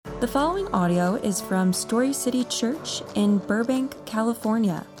The following audio is from Story City Church in Burbank,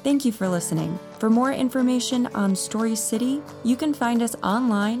 California. Thank you for listening. For more information on Story City, you can find us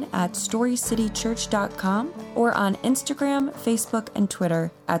online at storycitychurch.com or on Instagram, Facebook, and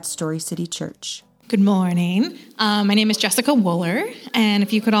Twitter at Story City Church. Good morning. My name is Jessica Wooler, and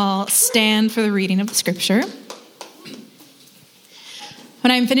if you could all stand for the reading of the scripture. When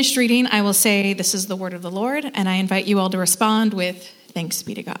I'm finished reading, I will say, "This is the word of the Lord," and I invite you all to respond with, "Thanks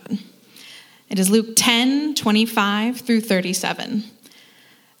be to God." It is Luke 10:25 through 37.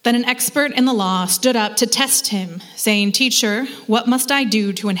 Then an expert in the law stood up to test him, saying, "Teacher, what must I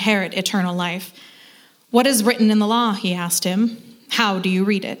do to inherit eternal life?" "What is written in the law?" he asked him. "How do you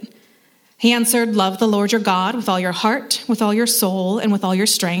read it?" He answered, "Love the Lord your God with all your heart, with all your soul, and with all your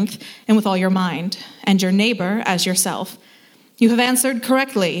strength, and with all your mind, and your neighbor as yourself." "You have answered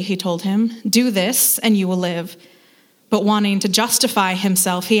correctly," he told him. "Do this, and you will live." But wanting to justify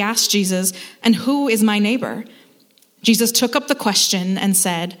himself, he asked Jesus, "And who is my neighbor?" Jesus took up the question and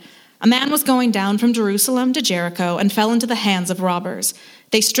said, "A man was going down from Jerusalem to Jericho and fell into the hands of robbers.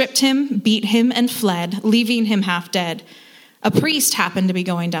 They stripped him, beat him, and fled, leaving him half dead. A priest happened to be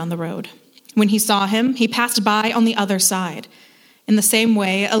going down the road. When he saw him, he passed by on the other side. In the same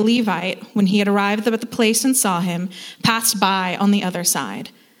way, a Levite, when he had arrived at the place and saw him, passed by on the other side.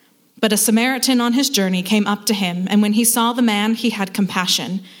 But a Samaritan on his journey came up to him, and when he saw the man, he had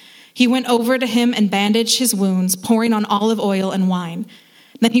compassion. He went over to him and bandaged his wounds, pouring on olive oil and wine.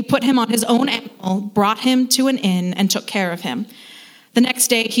 Then he put him on his own animal, brought him to an inn, and took care of him. The next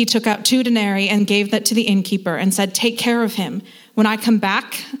day he took out 2 denarii and gave that to the innkeeper and said, 'Take care of him. When I come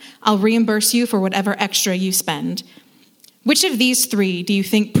back, I'll reimburse you for whatever extra you spend.' Which of these 3 do you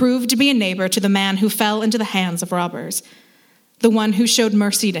think proved to be a neighbor to the man who fell into the hands of robbers?" "The one who showed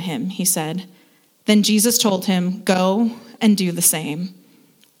mercy to him," he said. Then Jesus told him, "Go and do the same."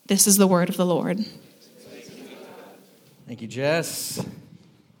 This is the word of the Lord. Thank you, Jess.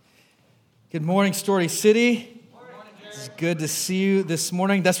 Good morning, Story City. It's good to see you this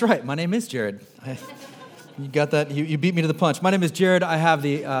morning. That's right, my name is Jared. You got that? You beat me to the punch. My name is Jared. I have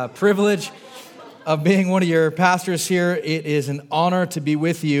the privilege of being one of your pastors here. It is an honor to be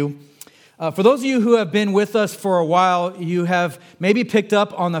with you. For those of you who have been with us for a while, you have maybe picked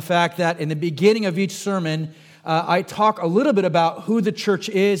up on the fact that in the beginning of each sermon, I talk a little bit about who the church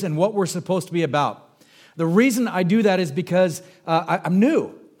is and what we're supposed to be about. The reason I do that is because I'm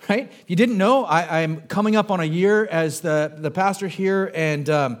new, right? If you didn't know, I'm coming up on a year as the pastor here,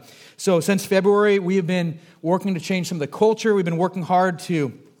 and so since February, we have been working to change some of the culture. We've been working hard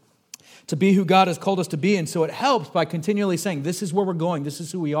to be who God has called us to be, and so it helps by continually saying, this is where we're going, this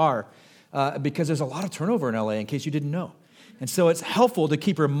is who we are, because there's a lot of turnover in LA, in case you didn't know. And so it's helpful to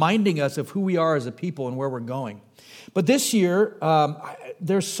keep reminding us of who we are as a people and where we're going. But this year,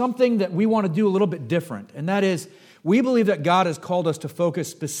 there's something that we want to do a little bit different, and that is, we believe that God has called us to focus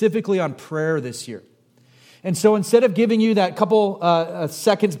specifically on prayer this year. And so instead of giving you that couple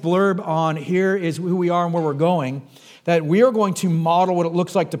seconds blurb on here is who we are and where we're going, that we are going to model what it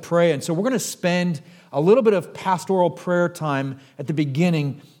looks like to pray. And so we're going to spend a little bit of pastoral prayer time at the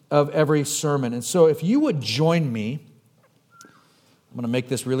beginning of every sermon. And so if you would join me, I'm going to make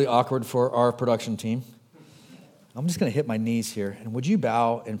this really awkward for our production team. I'm just going to hit my knees here. And would you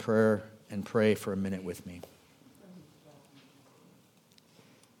bow in prayer and pray for a minute with me?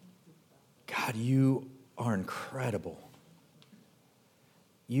 God, you are incredible.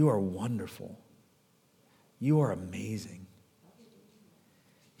 You are wonderful. You are amazing.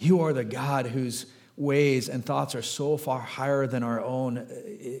 You are the God whose ways and thoughts are so far higher than our own,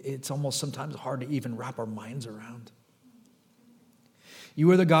 it's almost sometimes hard to even wrap our minds around. You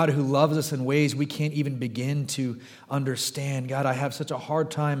are the God who loves us in ways we can't even begin to understand. God, I have such a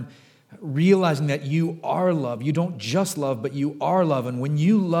hard time realizing that you are love. You don't just love, but you are love. And when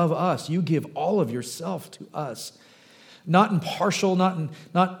you love us, you give all of yourself to us. Not impartial,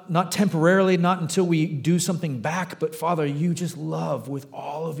 not temporarily, not until we do something back, but Father, you just love with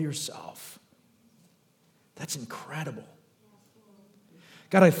all of yourself. That's incredible.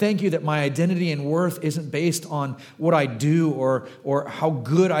 God, I thank you that my identity and worth isn't based on what I do or how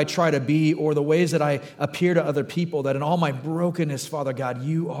good I try to be or the ways that I appear to other people, that in all my brokenness, Father God,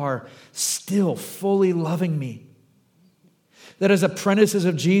 you are still fully loving me. That as apprentices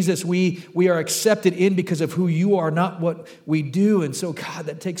of Jesus, we are accepted in because of who you are, not what we do. And so, God,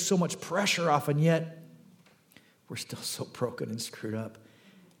 that takes so much pressure off, and yet we're still so broken and screwed up.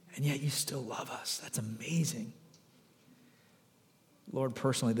 And yet you still love us. That's amazing. Lord,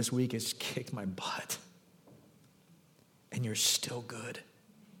 personally, this week has kicked my butt. And you're still good.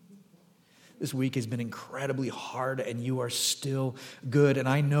 This week has been incredibly hard, and you are still good. And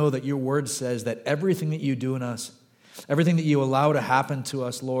I know that your word says that everything that you do in us, everything that you allow to happen to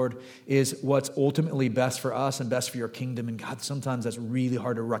us, Lord, is what's ultimately best for us and best for your kingdom. And God, sometimes that's really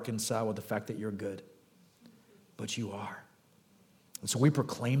hard to reconcile with the fact that you're good. But you are. And so we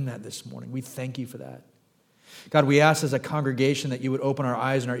proclaim that this morning. We thank you for that. God, we ask as a congregation that you would open our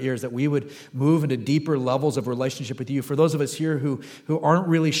eyes and our ears, that we would move into deeper levels of relationship with you. For those of us here who aren't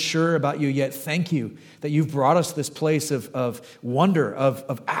really sure about you yet, thank you that you've brought us to this place of wonder,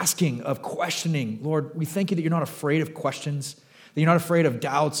 of asking, of questioning. Lord, we thank you that you're not afraid of questions, that you're not afraid of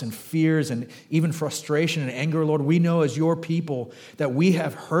doubts and fears and even frustration and anger. Lord, we know as your people that we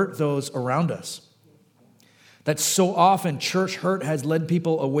have hurt those around us. That so often church hurt has led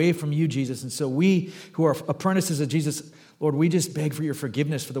people away from you, Jesus. And so we who are apprentices of Jesus, Lord, we just beg for your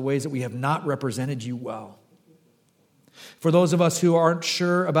forgiveness for the ways that we have not represented you well. For those of us who aren't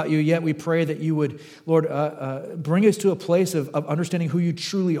sure about you yet, we pray that you would, Lord, bring us to a place of understanding who you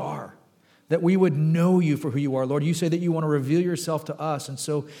truly are. That we would know you for who you are. Lord, you say that you want to reveal yourself to us. And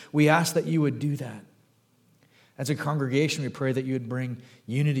so we ask that you would do that. As a congregation, we pray that you would bring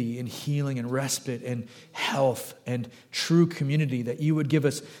unity and healing and respite and health and true community, that you would give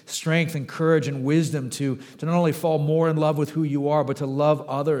us strength and courage and wisdom to not only fall more in love with who you are, but to love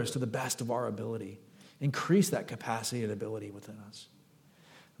others to the best of our ability. Increase that capacity and ability within us.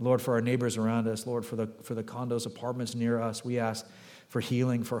 Lord, for our neighbors around us, Lord, for the condos, apartments near us, we ask for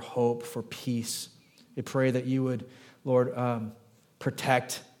healing, for hope, for peace. We pray that you would, Lord,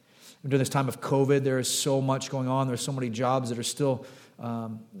 protect. During this time of COVID, there is so much going on. There's so many jobs that are still,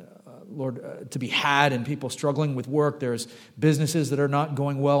 Lord, to be had, and people struggling with work. There's businesses that are not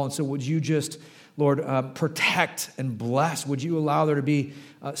going well. And so would you just, Lord, protect and bless? Would you allow there to be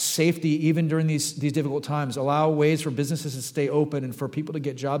safety even during these difficult times? Allow ways for businesses to stay open and for people to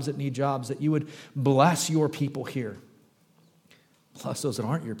get jobs that need jobs, that you would bless your people here. Bless those that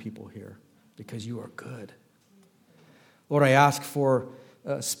aren't your people here, because you are good. Lord, I ask for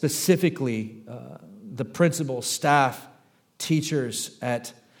specifically the principal, staff, teachers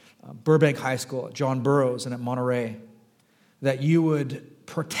at Burbank High School, at John Burroughs, and at Monterey, that you would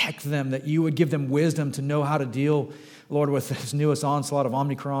protect them, that you would give them wisdom to know how to deal, Lord, with this newest onslaught of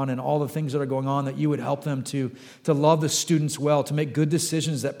Omicron and all the things that are going on, that you would help them to love the students well, to make good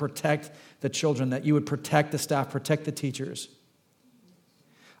decisions that protect the children, that you would protect the staff, protect the teachers.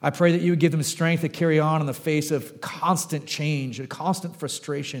 I pray that you would give them strength to carry on in the face of constant change and constant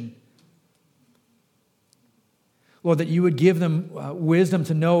frustration. Lord, that you would give them wisdom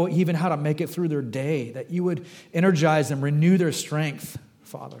to know even how to make it through their day, that you would energize them, renew their strength,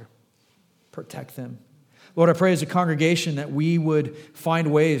 Father. Protect them. Lord, I pray as a congregation that we would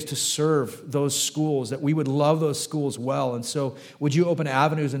find ways to serve those schools, that we would love those schools well. And so would you open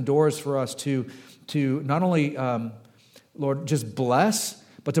avenues and doors for us to not only, Lord, just bless,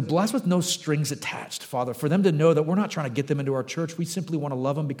 but to bless with no strings attached, Father, for them to know that we're not trying to get them into our church. We simply want to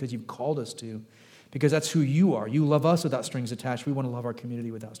love them because you've called us to, because that's who you are. You love us without strings attached. We want to love our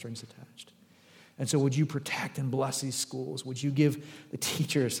community without strings attached. And so would you protect and bless these schools? Would you give the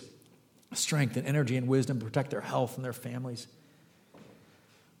teachers strength and energy and wisdom to protect their health and their families?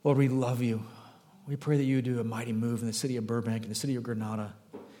 Lord, we love you. We pray that you would do a mighty move in the city of Burbank, in the city of Granada,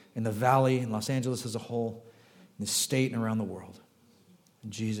 in the valley, in Los Angeles as a whole, in the state and around the world. In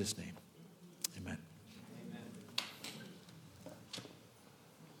Jesus' name, amen. Amen.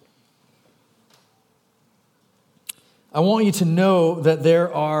 I want you to know that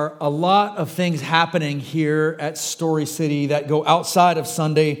there are a lot of things happening here at Story City that go outside of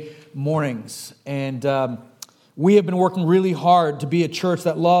Sunday mornings. And we have been working really hard to be a church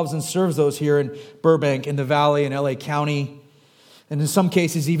that loves and serves those here in Burbank, in the Valley, in LA County, and in some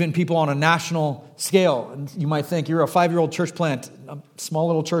cases, even people on a national scale. And you might think, you're a 5-year-old church plant, a small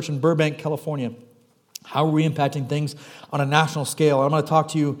little church in Burbank, California. How are we impacting things on a national scale? I'm going to talk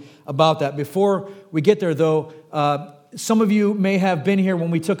to you about that. Before we get there, though, some of you may have been here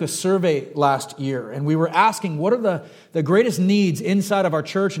when we took a survey last year, and we were asking, what are the greatest needs inside of our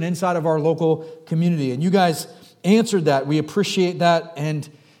church and inside of our local community? And you guys answered that. We appreciate that, and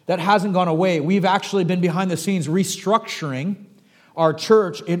that hasn't gone away. We've actually been behind the scenes restructuring our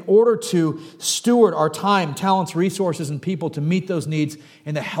church in order to steward our time, talents, resources, and people to meet those needs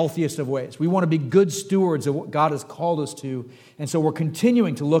in the healthiest of ways. We want to be good stewards of what God has called us to. And so we're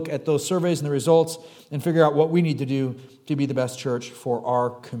continuing to look at those surveys and the results and figure out what we need to do to be the best church for our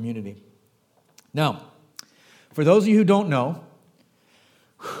community. Now, for those of you who don't know,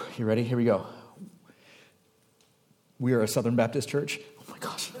 you ready? Here we go. We are a Southern Baptist church. Oh my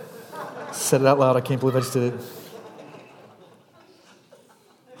gosh. Said it out loud. I can't believe I just did it.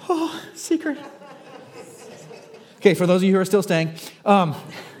 Oh, secret. Okay, for those of you who are still staying,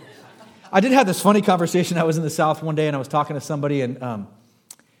 I did have this funny conversation. I was in the South one day, and I was talking to somebody, and I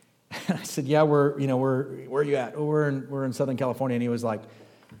said, "Yeah, where are you at?" "Oh, we're in Southern California." And he was like,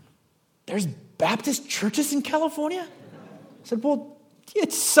 "There's Baptist churches in California?" I said, "Well,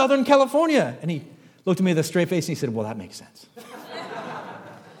 it's Southern California." And he looked at me with a straight face, and he said, "Well, that makes sense."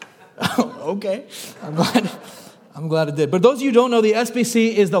 Okay, I'm glad it did. But those of you who don't know, the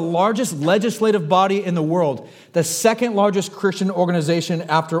SBC is the largest legislative body in the world, the second largest Christian organization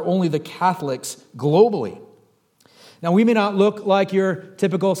after only the Catholics globally. Now, we may not look like your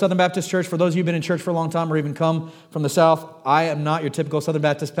typical Southern Baptist church. For those of you who've been in church for a long time or even come from the South, I am not your typical Southern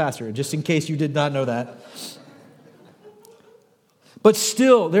Baptist pastor, just in case you did not know that. But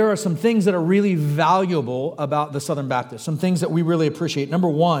still, there are some things that are really valuable about the Southern Baptists, some things that we really appreciate. Number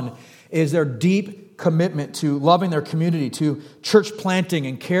one is their deep commitment to loving their community, to church planting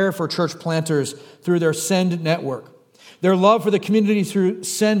and care for church planters through their Send network. Their love for the community through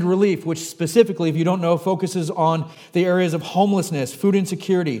Send Relief, which specifically, if you don't know, focuses on the areas of homelessness, food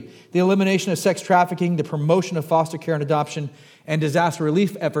insecurity, the elimination of sex trafficking, the promotion of foster care and adoption, and disaster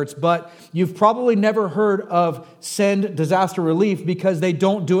relief efforts. But you've probably never heard of Send Disaster Relief because they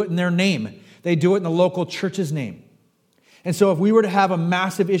don't do it in their name. They do it in the local church's name. And so if we were to have a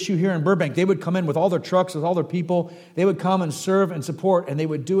massive issue here in Burbank, they would come in with all their trucks, with all their people. They would come and serve and support, and they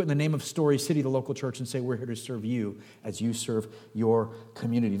would do it in the name of Story City, the local church, and say, "We're here to serve you as you serve your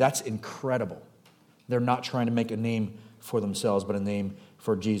community." That's incredible. They're not trying to make a name for themselves, but a name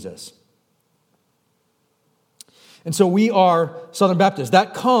for Jesus. And so we are Southern Baptists.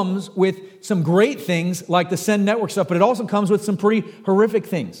 That comes with some great things like the Send Network stuff, but it also comes with some pretty horrific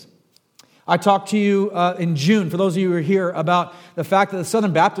things. I talked to you in June, for those of you who are here, about the fact that the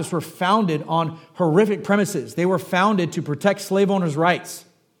Southern Baptists were founded on horrific premises. They were founded to protect slave owners' rights.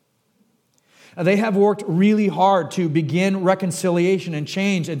 They have worked really hard to begin reconciliation and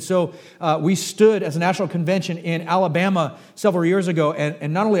change. And so we stood as a national convention in Alabama several years ago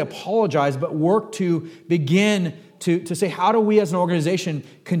and not only apologized, but worked to begin to say, how do we as an organization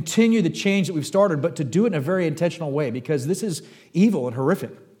continue the change that we've started, but to do it in a very intentional way, because this is evil and horrific.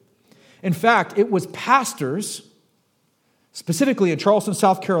 In fact, it was pastors, specifically in Charleston,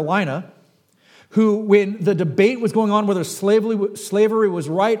 South Carolina, who, when the debate was going on whether slavery was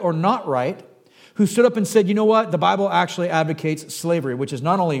right or not right, who stood up and said, "You know what? The Bible actually advocates slavery," which is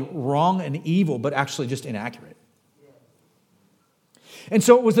not only wrong and evil, but actually just inaccurate. And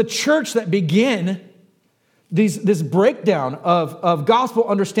so it was the church that began this breakdown of gospel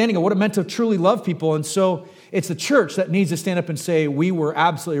understanding of what it meant to truly love people. And so it's the church that needs to stand up and say, we were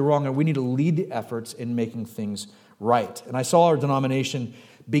absolutely wrong, and we need to lead the efforts in making things right. And I saw our denomination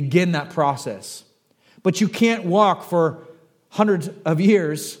begin that process. But you can't walk for hundreds of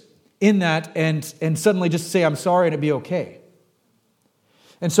years in that and suddenly just say, "I'm sorry," and it'd be okay.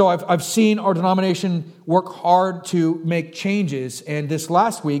 And so I've seen our denomination work hard to make changes. And this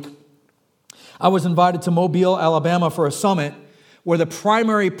last week, I was invited to Mobile, Alabama for a summit where the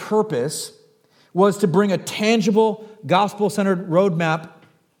primary purpose was to bring a tangible, gospel-centered roadmap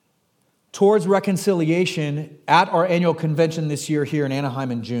towards reconciliation at our annual convention this year here in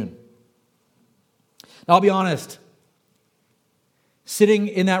Anaheim in June. Now, I'll be honest. Sitting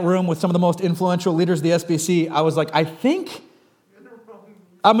in that room with some of the most influential leaders of the SBC, I was like, I think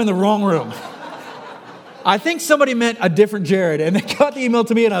I'm in the wrong room. I think somebody meant a different Jared, and they got the email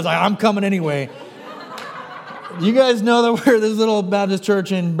to me, and I was like, I'm coming anyway. You guys know that we're this little Baptist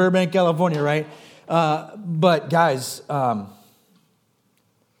church in Burbank, California, right? But guys, I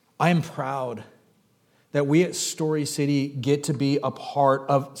am proud that we at Story City get to be a part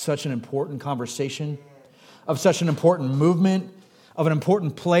of such an important conversation, of such an important movement, of an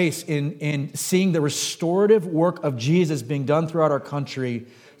important place in seeing the restorative work of Jesus being done throughout our country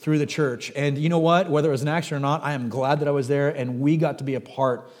through the church. And you know what? Whether it was an accident or not, I am glad that I was there, and we got to be a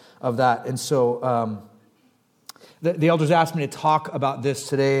part of that. And so the elders asked me to talk about this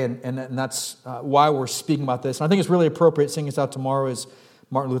today, and that's why we're speaking about this. And I think it's really appropriate, seeing us out tomorrow is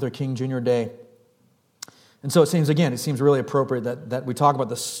Martin Luther King Jr. Day. And so it seems really appropriate that we talk about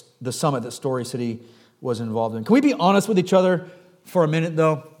the summit that Story City was involved in. Can we be honest with each other for a minute,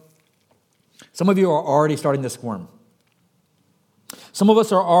 though? Some of you are already starting to squirm. Some of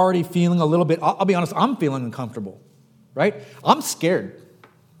us are already feeling a little bit, I'll be honest, I'm feeling uncomfortable, right? I'm scared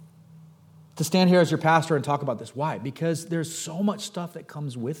to stand here as your pastor and talk about this. Why? Because there's so much stuff that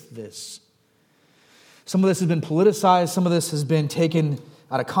comes with this. Some of this has been politicized. Some of this has been taken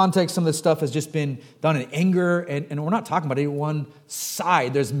out of context. Some of this stuff has just been done in anger. And we're not talking about any one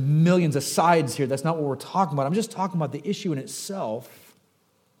side. There's millions of sides here. That's not what we're talking about. I'm just talking about the issue in itself.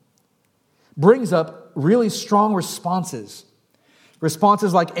 brings up really strong responses.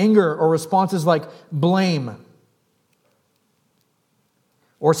 Responses like anger or responses like blame.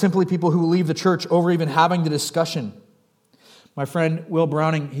 Or simply people who leave the church over even having the discussion. My friend Will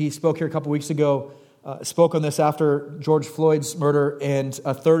Browning, he spoke here a couple weeks ago, spoke on this after George Floyd's murder, and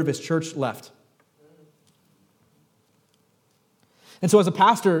a third of his church left. And so as a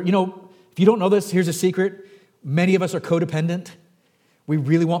pastor, you know, if you don't know this, here's a secret. Many of us are codependent. We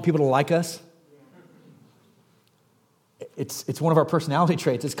really want people to like us. It's one of our personality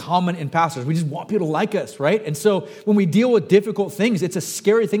traits. It's common in pastors. We just want people to like us, right? And so when we deal with difficult things, it's a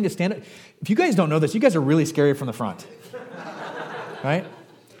scary thing to stand up. If you guys don't know this, you guys are really scary from the front, right?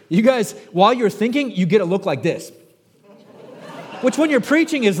 You guys, while you're thinking, you get a look like this, which when you're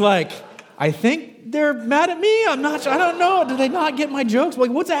preaching is like, I think they're mad at me. I don't know. Did they not get my jokes?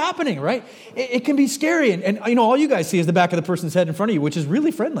 Like, what's happening, right? It can be scary. And you know, all you guys see is the back of the person's head in front of you, which is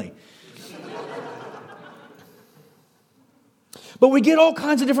really friendly. But we get all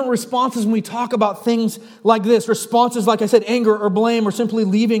kinds of different responses when we talk about things like this. Responses, like I said, anger or blame or simply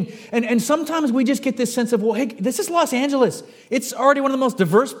leaving. And sometimes we just get this sense of, well, hey, this is Los Angeles. It's already one of the most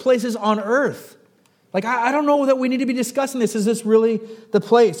diverse places on earth. Like, I don't know that we need to be discussing this. Is this really the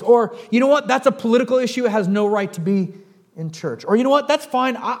place? Or, you know what? That's a political issue. It has no right to be in church. Or, you know what? That's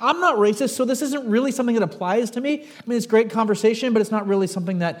fine. I'm not racist, so this isn't really something that applies to me. I mean, it's great conversation, but it's not really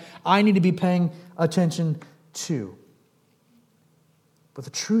something that I need to be paying attention to. But the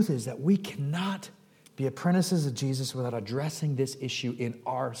truth is that we cannot be apprentices of Jesus without addressing this issue in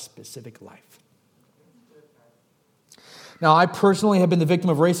our specific life. Now, I personally have been the victim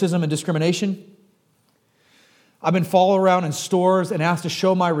of racism and discrimination. I've been followed around in stores and asked to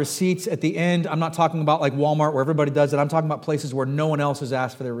show my receipts at the end. I'm not talking about like Walmart where everybody does it. I'm talking about places where no one else has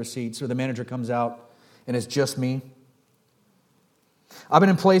asked for their receipts or the manager comes out and it's just me. I've been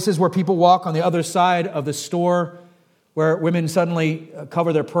in places where people walk on the other side of the store, where women suddenly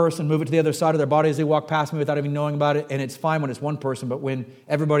cover their purse and move it to the other side of their body as they walk past me without even knowing about it. And it's fine when it's one person, but when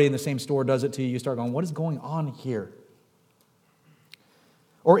everybody in the same store does it to you, you start going, what is going on here?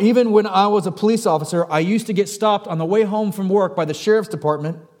 Or even when I was a police officer, I used to get stopped on the way home from work by the sheriff's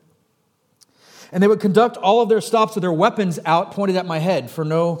department, and they would conduct all of their stops with their weapons out, pointed at my head for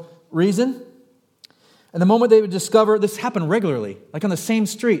no reason. And the moment they would discover, this happened regularly, like on the same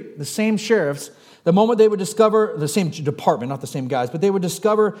street, the same sheriffs, the moment they would discover, the same department, not the same guys, but they would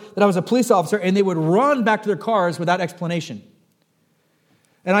discover that I was a police officer, and they would run back to their cars without explanation.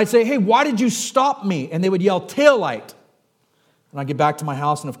 And I'd say, hey, why did you stop me? And they would yell, tail light. And I'd get back to my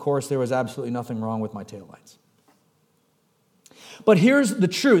house, and of course, there was absolutely nothing wrong with my taillights. But here's the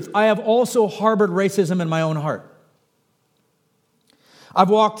truth. I have also harbored racism in my own heart. I've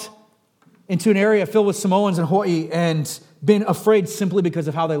walked into an area filled with Samoans in Hawaii and been afraid simply because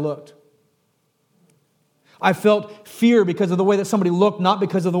of how they looked. I felt fear because of the way that somebody looked, not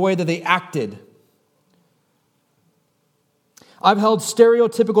because of the way that they acted. I've held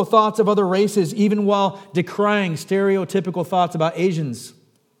stereotypical thoughts of other races, even while decrying stereotypical thoughts about Asians.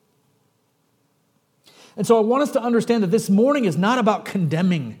 And so I want us to understand that this morning is not about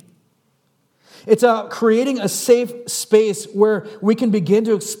condemning. It's about creating a safe space where we can begin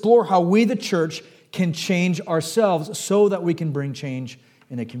to explore how we, the church, can change ourselves so that we can bring change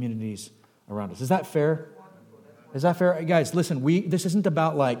in the communities around us. Is that fair? Is that fair? Guys, listen, this isn't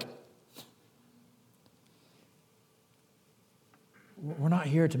about like, we're not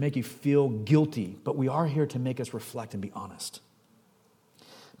here to make you feel guilty, but we are here to make us reflect and be honest.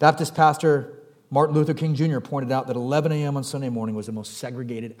 Baptist pastor Martin Luther King Jr. pointed out that 11 a.m. on Sunday morning was the most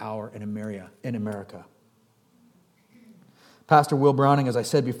segregated hour in America. Pastor Will Browning, as I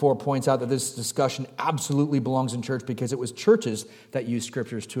said before, points out that this discussion absolutely belongs in church because it was churches that used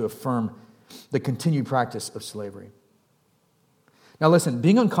scriptures to affirm the continued practice of slavery. Now listen,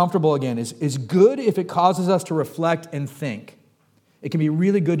 being uncomfortable again is good if it causes us to reflect and think. It can be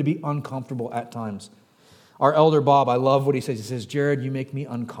really good to be uncomfortable at times. Our elder Bob, I love what he says. He says, Jared, you make me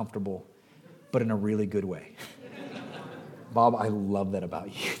uncomfortable, but in a really good way. Bob, I love that about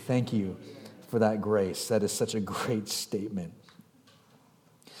you. Thank you for that grace. That is such a great statement.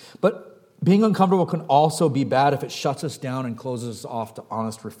 But being uncomfortable can also be bad if it shuts us down and closes us off to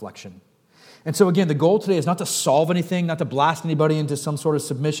honest reflection. And so again, the goal today is not to solve anything, not to blast anybody into some sort of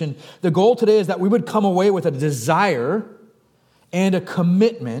submission. The goal today is that we would come away with a desire and a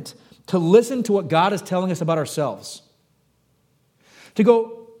commitment to listen to what God is telling us about ourselves. To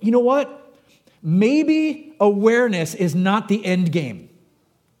go, you know what? Maybe awareness is not the end game.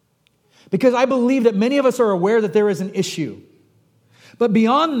 Because I believe that many of us are aware that there is an issue. But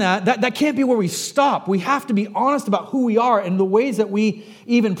beyond that can't be where we stop. We have to be honest about who we are and the ways that we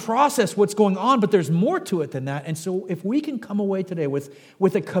even process what's going on. But there's more to it than that. And so if we can come away today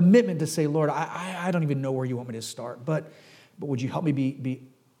with a commitment to say, Lord, I don't even know where you want me to start, but would you help me be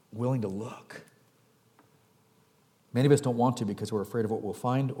willing to look? Many of us don't want to because we're afraid of what we'll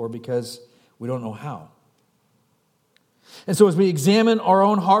find or because we don't know how. And so as we examine our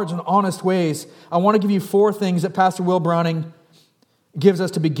own hearts in honest ways, I want to give you 4 things that Pastor Will Browning gives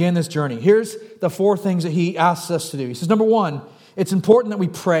us to begin this journey. Here's the 4 things that he asks us to do. He says, number 1, it's important that we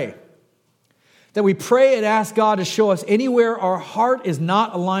pray. That we pray and ask God to show us anywhere our heart is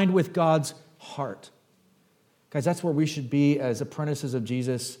not aligned with God's heart. Guys, that's where we should be as apprentices of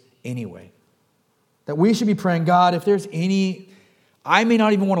Jesus anyway. That we should be praying, God, if there's any, I may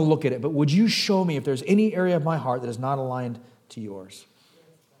not even want to look at it, but would you show me if there's any area of my heart that is not aligned to yours?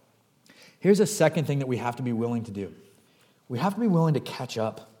 Here's a second thing that we have to be willing to do. We have to be willing to catch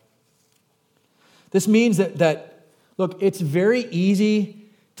up. This means that look, it's very easy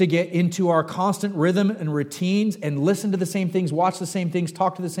to get into our constant rhythm and routines and listen to the same things, watch the same things,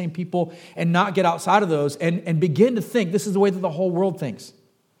 talk to the same people, and not get outside of those and begin to think this is the way that the whole world thinks.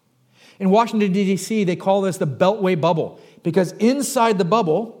 In Washington, D.C., they call this the Beltway bubble because inside the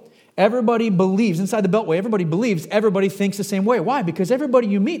bubble, everybody believes, inside the Beltway, everybody thinks the same way. Why? Because everybody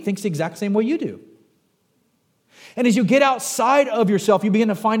you meet thinks the exact same way you do. And as you get outside of yourself, you begin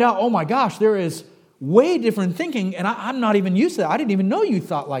to find out, oh my gosh, there is way different thinking, and I'm not even used to that. I didn't even know you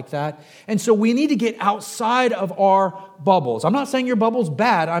thought like that. And so we need to get outside of our bubbles. I'm not saying your bubble's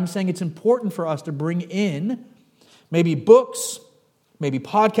bad. I'm saying it's important for us to bring in maybe books, maybe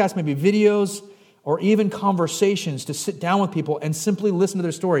podcasts, maybe videos, or even conversations to sit down with people and simply listen to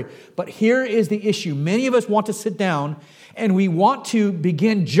their story. But here is the issue. Many of us want to sit down and we want to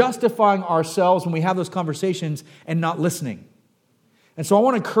begin justifying ourselves when we have those conversations and not listening. And so I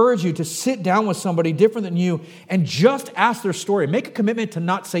want to encourage you to sit down with somebody different than you and just ask their story. Make a commitment to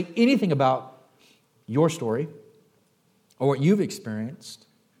not say anything about your story or what you've experienced.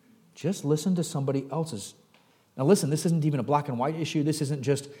 Just listen to somebody else's. Now listen, this isn't even a black and white issue. This isn't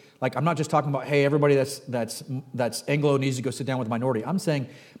just like, I'm not just talking about, hey, everybody that's Anglo needs to go sit down with minority. I'm saying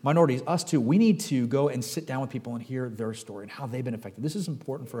minorities, us too, we need to go and sit down with people and hear their story and how they've been affected. This is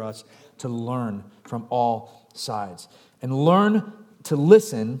important for us to learn from all sides and learn to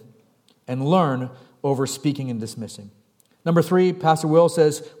listen and learn over speaking and dismissing. Number 3, Pastor Will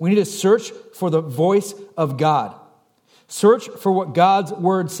says, we need to search for the voice of God. Search for what God's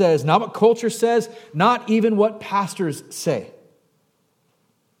word says, not what culture says, not even what pastors say.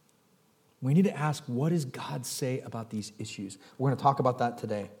 We need to ask, what does God say about these issues? We're going to talk about that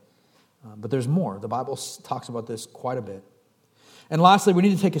today. But there's more. The Bible talks about this quite a bit. And lastly, we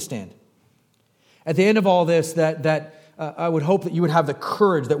need to take a stand. At the end of all this, I would hope that you would have the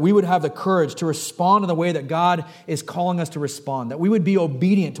courage, that we would have the courage to respond in the way that God is calling us to respond, that we would be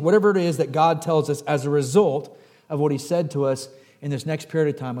obedient to whatever it is that God tells us as a result of what he said to us in this next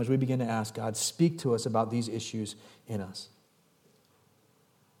period of time as we begin to ask God, speak to us about these issues in us.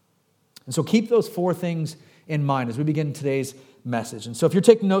 And so keep those 4 things in mind as we begin today's message. And so if you're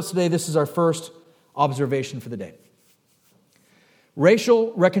taking notes today, this is our first observation for the day.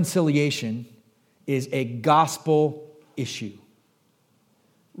 Racial reconciliation is a gospel issue.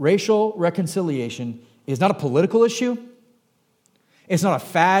 Racial reconciliation is not a political issue. It's not a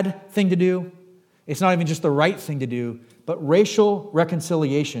fad thing to do. It's not even just the right thing to do, but racial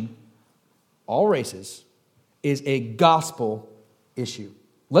reconciliation, all races, is a gospel issue.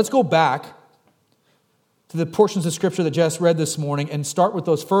 Let's go back to the portions of Scripture that Jess read this morning and start with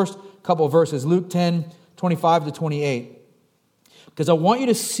those first couple of verses, Luke 10, 25 to 28. Because I want you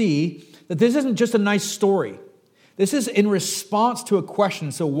to see that this isn't just a nice story. This is in response to a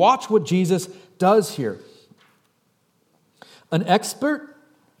question. So watch what Jesus does here. An expert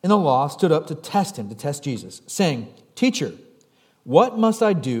in the law stood up to test Jesus, saying, "Teacher, what must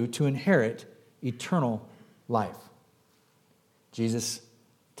I do to inherit eternal life?" Jesus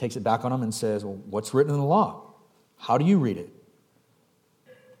takes it back on him and says, "Well, what's written in the law? How do you read it?"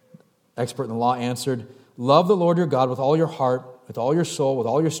 Expert in the law answered, "Love the Lord your God with all your heart, with all your soul, with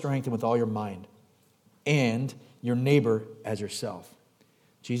all your strength, and with all your mind, and your neighbor as yourself."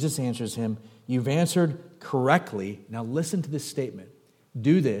 Jesus answers him, "You've answered correctly. Now listen to this statement.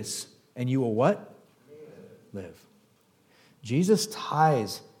 Do this, and you will" what? Live. Jesus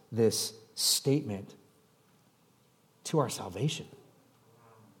ties this statement to our salvation.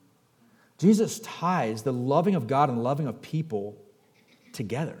 Jesus ties the loving of God and loving of people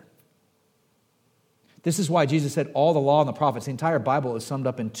together. This is why Jesus said all the law and the prophets, the entire Bible is summed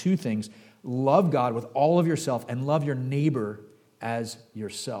up in 2 things. Love God with all of yourself and love your neighbor as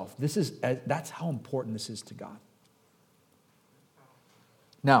yourself. That's how important this is to God.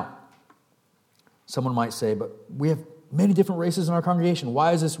 Now, someone might say, but we have many different races in our congregation.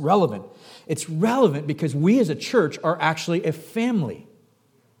 Why is this relevant? It's relevant because we as a church are actually a family.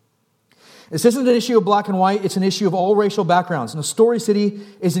 This isn't an issue of black and white. It's an issue of all racial backgrounds. And Story City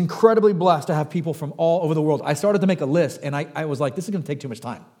is incredibly blessed to have people from all over the world. I started to make a list, and I was like, this is going to take too much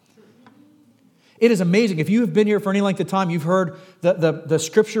time. It is amazing. If you have been here for any length of time, you've heard the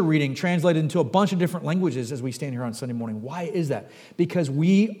scripture reading translated into a bunch of different languages as we stand here on Sunday morning. Why is that? Because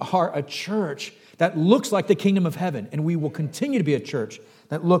we are a church that looks like the kingdom of heaven, and we will continue to be a church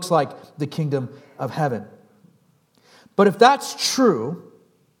that looks like the kingdom of heaven. But if that's true,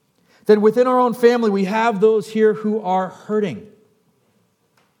 then within our own family, we have those here who are hurting.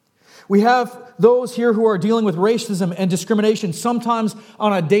 We have those here who are dealing with racism and discrimination, sometimes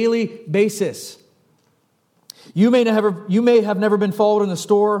on a daily basis. You may have never been followed in the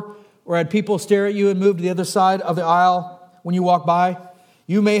store or had people stare at you and move to the other side of the aisle when you walk by.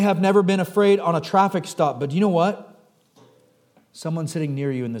 You may have never been afraid on a traffic stop, but you know what? Someone sitting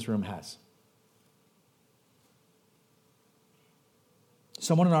near you in this room has.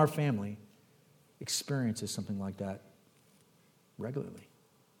 Someone in our family experiences something like that regularly.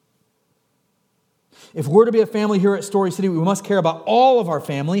 If we're to be a family here at Story City, we must care about all of our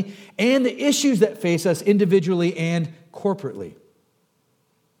family and the issues that face us individually and corporately.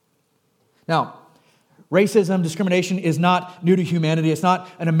 Now, racism, discrimination is not new to humanity. It's not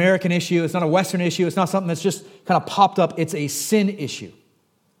an American issue. It's not a Western issue. It's not something that's just kind of popped up. It's a sin issue.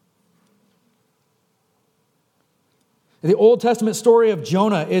 The Old Testament story of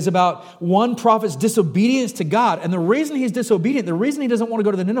Jonah is about one prophet's disobedience to God. And the reason he's disobedient, the reason he doesn't want to go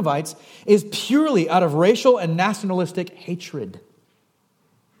to the Ninevites, is purely out of racial and nationalistic hatred.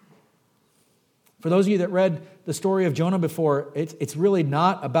 For those of you that read the story of Jonah before, it's really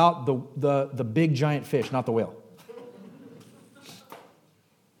not about the big giant fish, not the whale.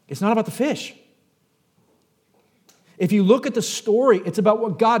 It's not about the fish. If you look at the story, it's about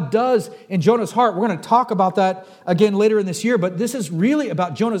what God does in Jonah's heart. We're going to talk about that again later in this year, but this is really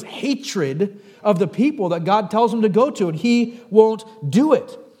about Jonah's hatred of the people that God tells him to go to, and he won't do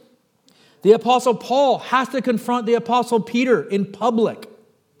it. The Apostle Paul has to confront the Apostle Peter in public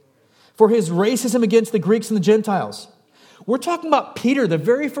for his racism against the Greeks and the Gentiles. We're talking about Peter, the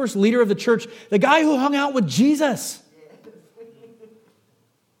very first leader of the church, the guy who hung out with Jesus.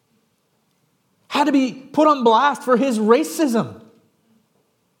 Had to be put on blast for his racism.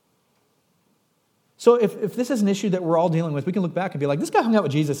 So if this is an issue that we're all dealing with, we can look back and be like, this guy hung out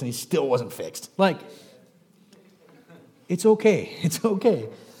with Jesus and he still wasn't fixed. Like, it's okay. It's okay.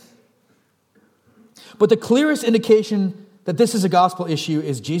 But the clearest indication that this is a gospel issue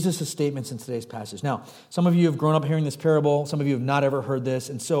is Jesus' statements in today's passage. Now, some of you have grown up hearing this parable. Some of you have not ever heard this.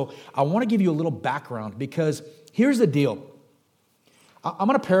 And so I want to give you a little background because here's the deal. I'm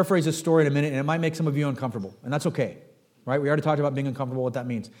going to paraphrase this story in a minute, and it might make some of you uncomfortable, and that's okay, right? We already talked about being uncomfortable, what that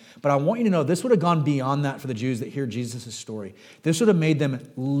means. But I want you to know this would have gone beyond that for the Jews that hear Jesus' story. This would have made them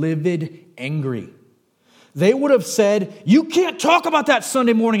livid angry. They would have said, you can't talk about that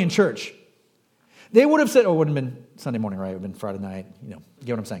Sunday morning in church. They would have said, oh, it wouldn't have been Sunday morning, right? It would have been Friday night. You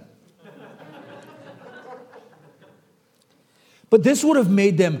get what I'm saying. But this would have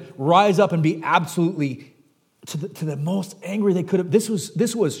made them rise up and be absolutely to the most angry they could have. This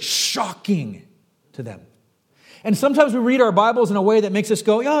was shocking to them. And sometimes we read our Bibles in a way that makes us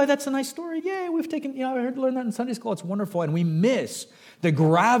go, oh, that's a nice story. Yay, we've taken, I learned that in Sunday school. It's wonderful. And we miss the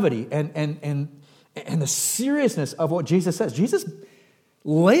gravity and the seriousness of what Jesus says. Jesus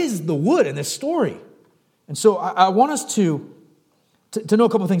lays the wood in this story. And so I want us to know a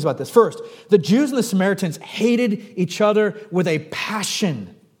couple of things about this. First, the Jews and the Samaritans hated each other with a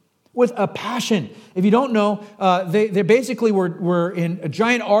passion. With a passion. If you don't know, they basically were in a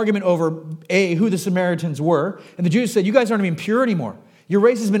giant argument over, who the Samaritans were. And the Jews said, you guys aren't even pure anymore. Your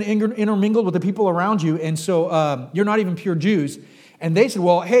race has been intermingled with the people around you, and so you're not even pure Jews. And they said,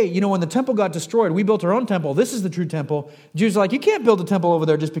 well, hey, when the temple got destroyed, we built our own temple. This is the true temple. The Jews are like, you can't build a temple over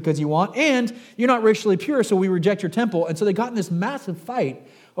there just because you want, and you're not racially pure, so we reject your temple. And so they got in this massive fight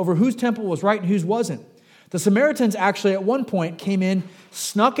over whose temple was right and whose wasn't. The Samaritans actually at one point came in,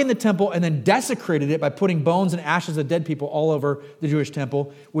 snuck in the temple, and then desecrated it by putting bones and ashes of dead people all over the Jewish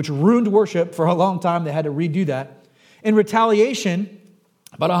temple, which ruined worship for a long time. They had to redo that. In retaliation,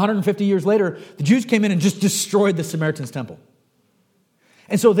 about 150 years later, the Jews came in and just destroyed the Samaritans' temple.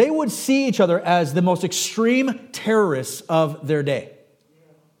 And so they would see each other as the most extreme terrorists of their day.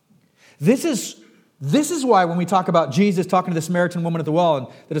 This is This is why when we talk about Jesus talking to the Samaritan woman at the well, and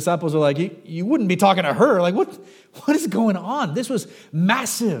the disciples are like, you wouldn't be talking to her. Like, what is going on? This was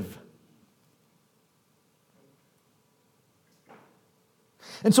massive.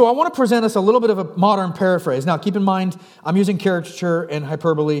 And so I want to present us a little bit of a modern paraphrase. Now, keep in mind, I'm using caricature and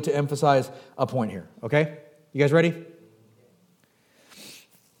hyperbole to emphasize a point here, okay? You guys ready?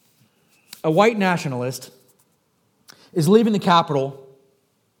 A white nationalist is leaving the Capitol,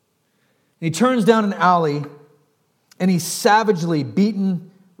 and he turns down an alley, and he's savagely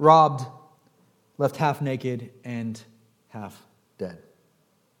beaten, robbed, left half naked and half dead.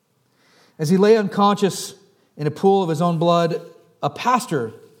 As he lay unconscious in a pool of his own blood, a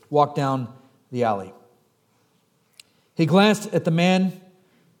pastor walked down the alley. He glanced at the man,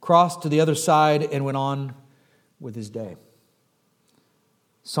 crossed to the other side, and went on with his day.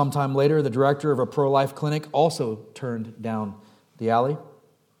 Sometime later, the director of a pro-life clinic also turned down the alley.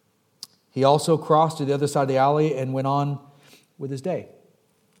 He also crossed to the other side of the alley and went on with his day.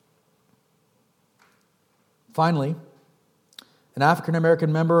 Finally, an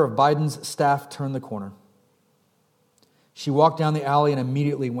African-American member of Biden's staff turned the corner. She walked down the alley and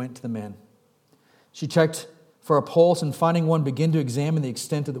immediately went to the man. She checked for a pulse and, finding one, began to examine the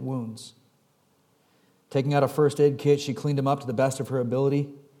extent of the wounds. Taking out a first aid kit, she cleaned him up to the best of her ability.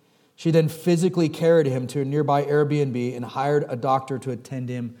 She then physically carried him to a nearby Airbnb and hired a doctor to attend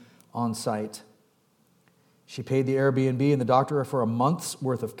him on site. She paid the Airbnb and the doctor for a month's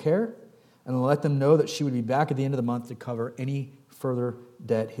worth of care and let them know that she would be back at the end of the month to cover any further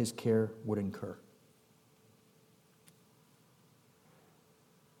debt his care would incur.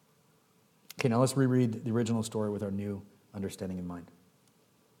 Okay, now let's reread the original story with our new understanding in mind.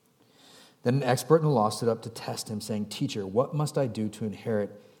 Then an expert in the law stood up to test him, saying, "Teacher, what must I do to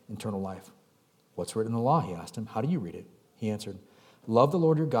inherit eternal life?" "What's written in the law?" he asked him. "How do you read it?" He answered, "Love the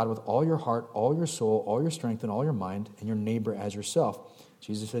Lord your God with all your heart, all your soul, all your strength, and all your mind, and your neighbor as yourself."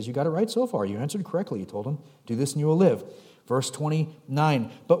 Jesus says, "You got it right so far. You answered correctly," he told him. "Do this and you will live." Verse 29,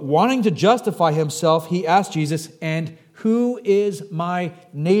 but wanting to justify himself, he asked Jesus, "And who is my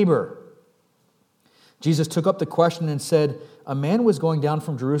neighbor?" Jesus took up the question and said, "A man was going down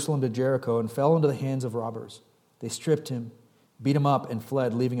from Jerusalem to Jericho and fell into the hands of robbers. They stripped him, beat him up, and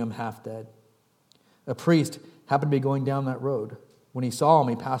fled, leaving him half dead. A priest happened to be going down that road. When he saw him,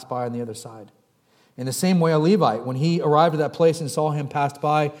 he passed by on the other side. In the same way, a Levite, when he arrived at that place and saw him, passed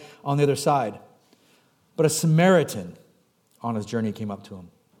by on the other side. But a Samaritan on his journey came up to him.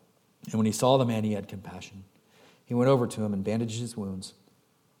 And when he saw the man, he had compassion. He went over to him and bandaged his wounds,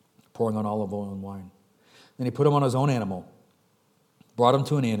 pouring on olive oil and wine. Then he put him on his own animal, brought him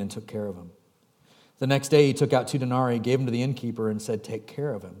to an inn, and took care of him. The next day he took out 2 denarii, gave them to the innkeeper, and said, 'Take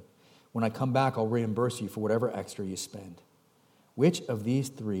care of him. When I come back, I'll reimburse you for whatever extra you spend.' Which of these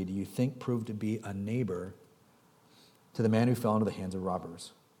 3 do you think proved to be a neighbor to the man who fell into the hands of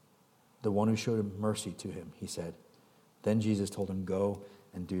robbers?" "The one who showed mercy to him," he said. Then Jesus told him, "Go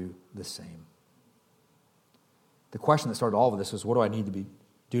and do the same." The question that started all of this was, what do I need to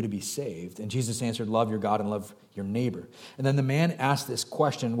do to be saved? And Jesus answered, "Love your God and love your neighbor." And then the man asked this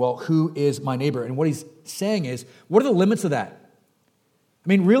question, well, who is my neighbor? And what he's saying is, what are the limits of that? I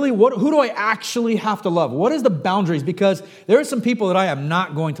mean, really, who do I actually have to love? What is the boundaries? Because there are some people that I am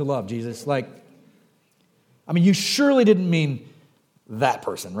not going to love, Jesus. Like, I mean, you surely didn't mean that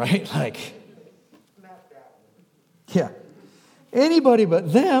person, right? Like, yeah. Anybody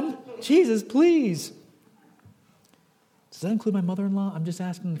but them. Jesus, please. Does that include my mother-in-law? I'm just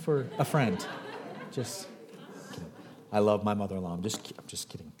asking for a friend. Just kidding. I love my mother-in-law. I'm just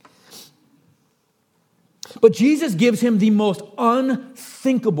kidding. But Jesus gives him the most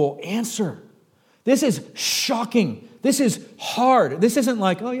unthinkable answer. This is shocking. This is hard. This isn't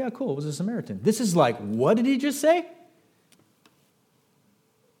like, oh yeah, cool, it was a Samaritan. This is like, what did he just say?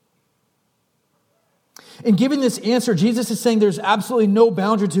 In giving this answer, Jesus is saying there's absolutely no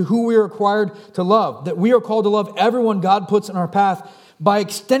boundary to who we are required to love, that we are called to love everyone God puts in our path by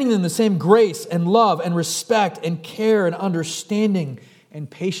extending them the same grace and love and respect and care and understanding and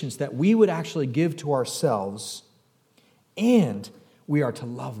patience that we would actually give to ourselves, and we are to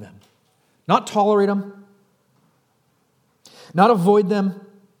love them. Not tolerate them, not avoid them.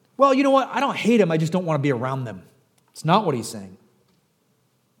 Well, you know what? I don't hate them, I just don't want to be around them. It's not what he's saying.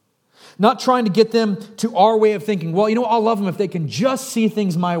 Not trying to get them to our way of thinking, well, you know what? I'll love them if they can just see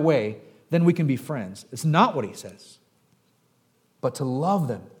things my way, then we can be friends. It's not what he says. But to love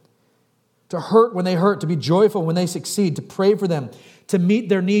them, to hurt when they hurt, to be joyful when they succeed, to pray for them, to meet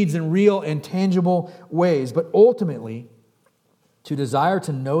their needs in real and tangible ways, but ultimately to desire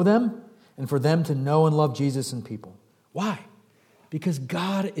to know them and for them to know and love Jesus and people. Why? Because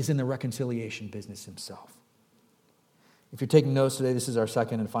God is in the reconciliation business himself. If you're taking notes today, this is our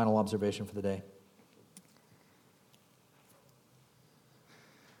second and final observation for the day.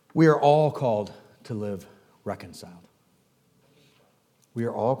 We are all called to live reconciled. We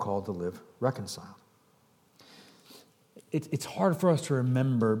are all called to live reconciled. It's hard for us to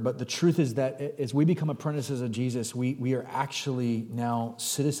remember, but the truth is that as we become apprentices of Jesus, we are actually now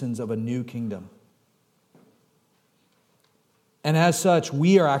citizens of a new kingdom. And as such,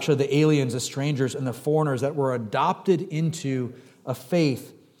 we are actually the aliens, the strangers, and the foreigners that were adopted into a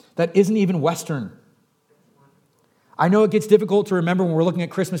faith that isn't even Western. I know it gets difficult to remember when we're looking at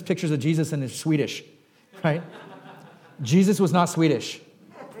Christmas pictures of Jesus and it's Swedish, right? Jesus was not Swedish.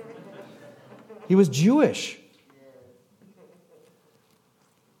 He was Jewish.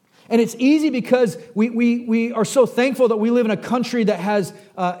 And it's easy because we are so thankful that we live in a country that has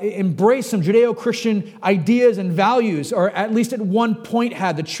embraced some Judeo-Christian ideas and values, or at least at one point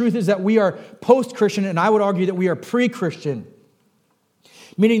had. The truth is that we are post-Christian, and I would argue that we are pre-Christian.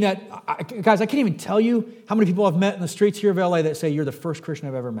 Meaning that, guys, I can't even tell you how many people I've met in the streets here of LA that say, you're the first Christian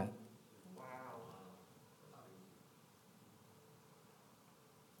I've ever met.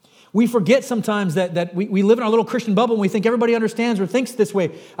 We forget sometimes that we live in our little Christian bubble and we think everybody understands or thinks this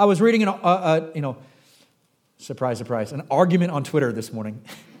way. I was reading surprise, surprise, an argument on Twitter this morning.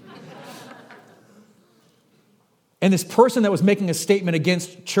 And this person that was making a statement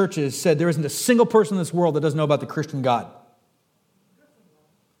against churches said there isn't a single person in this world that doesn't know about the Christian God.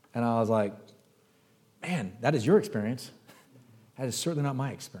 And I was like, man, that is your experience. That is certainly not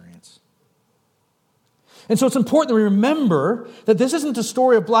my experience. And so it's important that we remember that this isn't a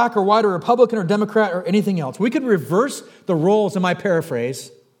story of black or white or Republican or Democrat or anything else. We could reverse the roles in my paraphrase,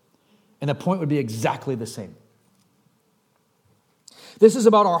 and the point would be exactly the same. This is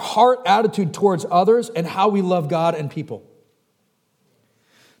about our heart attitude towards others and how we love God and people.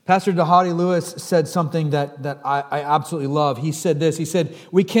 Pastor Dhati Lewis said something that I absolutely love. He said this. He said,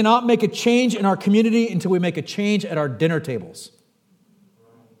 we cannot make a change in our community until we make a change at our dinner tables.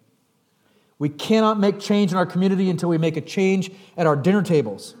 We cannot make change in our community until we make a change at our dinner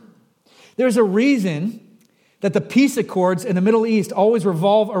tables. There's a reason that the peace accords in the Middle East always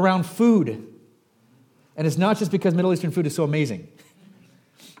revolve around food. And it's not just because Middle Eastern food is so amazing.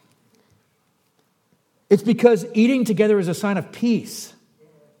 It's because eating together is a sign of peace.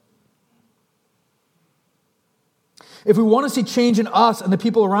 If we want to see change in us and the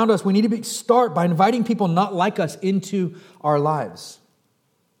people around us, we need to start by inviting people not like us into our lives.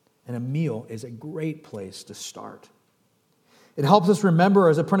 And a meal is a great place to start. It helps us remember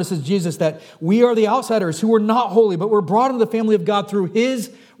as apprentices of Jesus that we are the outsiders who are not holy, but we're brought into the family of God through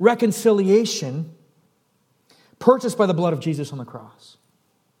his reconciliation, purchased by the blood of Jesus on the cross.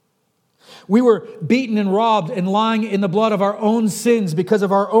 We were beaten and robbed and lying in the blood of our own sins because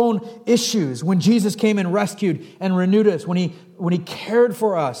of our own issues when Jesus came and rescued and renewed us, when he cared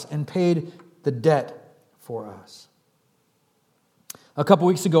for us and paid the debt for us. A couple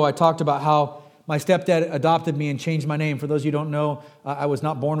weeks ago, I talked about how my stepdad adopted me and changed my name. For those of you who don't know, I was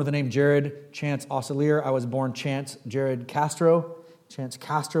not born with the name Jared Chance Oscillier. I was born Chance Jared Castro. Chance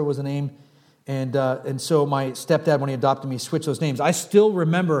Castro was the name. And so my stepdad, when he adopted me, switched those names. I still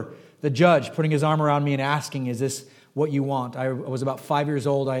remember the judge putting his arm around me and asking, is this what you want? I was about 5 years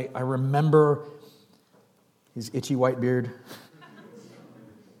old. I remember his itchy white beard.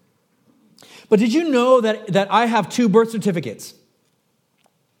 But did you know that I have 2 birth certificates?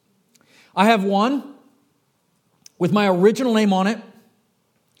 I have one with my original name on it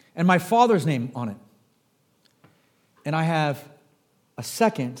and my father's name on it. And I have a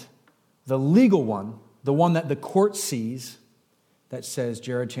second, the legal one, the one that the court sees, that says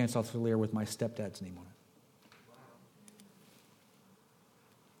Jared Chance Oscillier with my stepdad's name on it.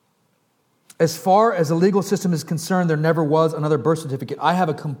 As far as the legal system is concerned, there never was another birth certificate. I have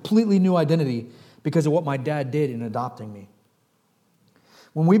a completely new identity because of what my dad did in adopting me.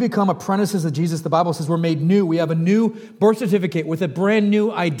 When we become apprentices of Jesus, the Bible says we're made new. We have a new birth certificate with a brand new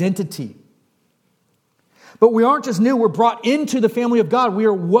identity. But we aren't just new, we're brought into the family of God. We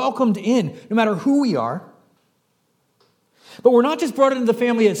are welcomed in, no matter who we are. But we're not just brought into the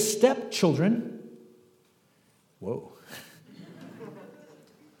family as stepchildren. Whoa.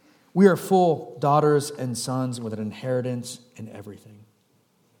 We are full daughters and sons with an inheritance and everything.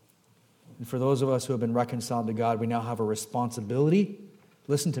 And for those of us who have been reconciled to God, we now have a responsibility.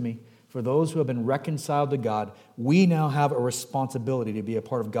 Listen to me. For those who have been reconciled to God, we now have a responsibility to be a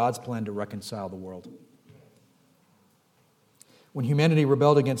part of God's plan to reconcile the world. When humanity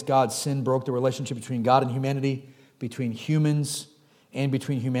rebelled against God, sin broke the relationship between God and humanity, between humans, and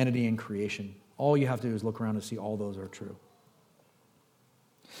between humanity and creation. All you have to do is look around to see all those are true.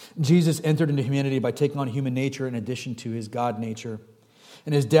 Jesus entered into humanity by taking on human nature in addition to his God nature.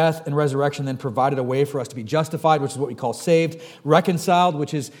 And his death and resurrection then provided a way for us to be justified, which is what we call saved, reconciled,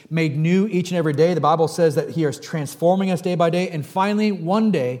 which is made new each and every day. The Bible says that he is transforming us day by day. And finally, one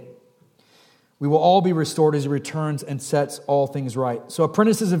day, we will all be restored as he returns and sets all things right. So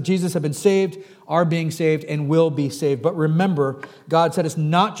apprentices of Jesus have been saved, are being saved, and will be saved. But remember, God said it's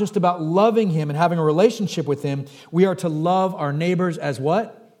not just about loving him and having a relationship with him. We are to love our neighbors as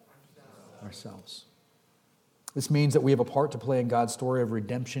what? Ourselves. This means that we have a part to play in God's story of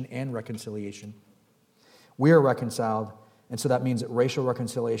redemption and reconciliation. We are reconciled, and so that means that racial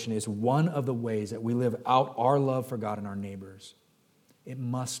reconciliation is one of the ways that we live out our love for God and our neighbors. It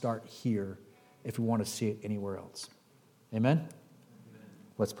must start here if we want to see it anywhere else. Amen?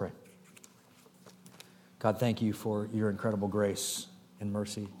 Let's pray. God, thank you for your incredible grace and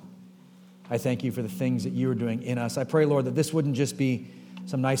mercy. I thank you for the things that you are doing in us. I pray, Lord, that this wouldn't just be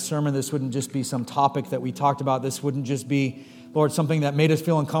some nice sermon. This wouldn't just be some topic that we talked about. This wouldn't just be, Lord, something that made us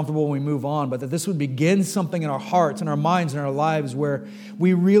feel uncomfortable when we move on, but that this would begin something in our hearts and our minds and our lives where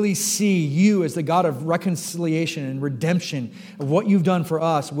we really see you as the God of reconciliation and redemption of what you've done for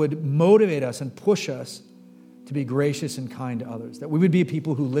us would motivate us and push us to be gracious and kind to others. That we would be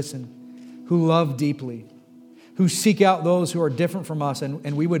people who listen, who love deeply, who seek out those who are different from us,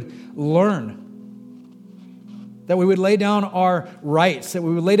 and we would learn. That we would lay down our rights, that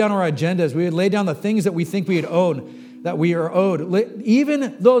we would lay down our agendas, we would lay down the things that we think we that we are owed.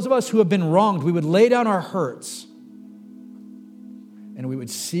 Even those of us who have been wronged, we would lay down our hurts and we would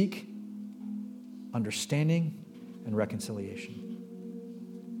seek understanding and reconciliation.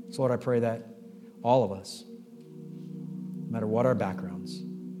 So Lord, I pray that all of us, no matter what our backgrounds,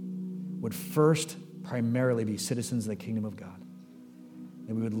 would first primarily be citizens of the kingdom of God.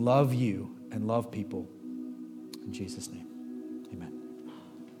 That we would love you and love people. In Jesus' name.